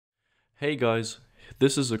Hey guys,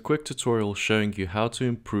 this is a quick tutorial showing you how to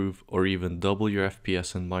improve or even double your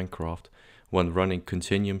FPS in Minecraft when running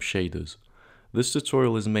Continuum shaders. This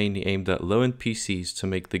tutorial is mainly aimed at low-end PCs to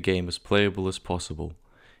make the game as playable as possible.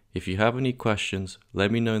 If you have any questions,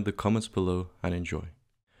 let me know in the comments below and enjoy.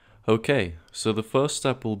 Okay, so the first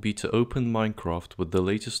step will be to open Minecraft with the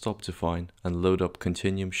latest Optifine and load up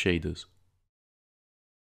Continuum shaders.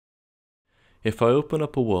 If I open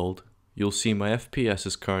up a world, you'll see my FPS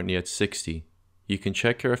is currently at 60. You can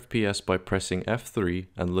check your FPS by pressing F3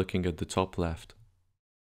 and looking at the top left.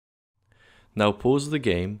 Now pause the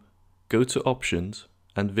game, go to Options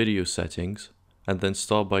and Video Settings, and then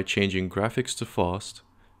start by changing Graphics to Fast,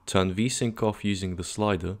 turn VSync off using the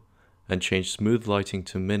slider, and change Smooth Lighting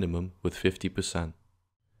to Minimum with 50%.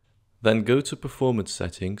 Then go to Performance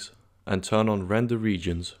Settings and turn on Render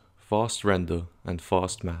Regions, Fast Render, and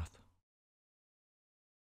Fast Math.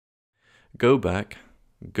 Go back,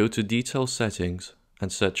 go to Detail Settings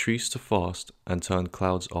and set Trees to Fast and turn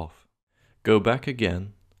Clouds off. Go back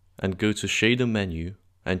again and go to Shader menu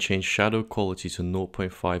and change Shadow Quality to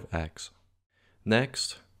 0.5x.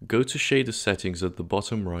 Next, go to Shader Settings at the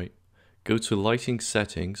bottom right, go to Lighting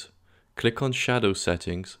Settings, click on Shadow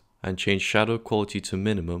Settings and change Shadow Quality to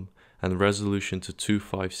Minimum and Resolution to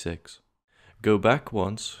 256. Go back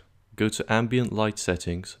once, go to Ambient Light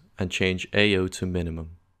Settings and change AO to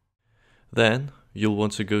Minimum. Then, you'll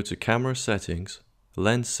want to go to Camera Settings,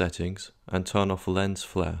 Lens Settings, and turn off Lens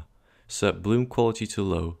Flare. Set Bloom Quality to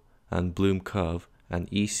Low, and Bloom Curve and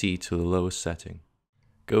EC to the lowest setting.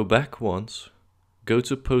 Go back once, go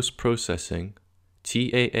to Post-Processing,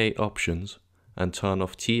 TAA Options, and turn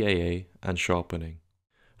off TAA and Sharpening.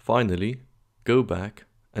 Finally, go back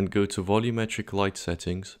and go to Volumetric Light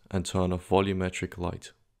Settings and turn off Volumetric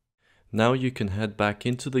Light. Now you can head back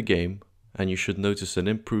into the game and you should notice an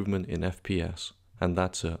improvement in FPS. And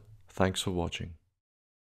that's it. Thanks for watching.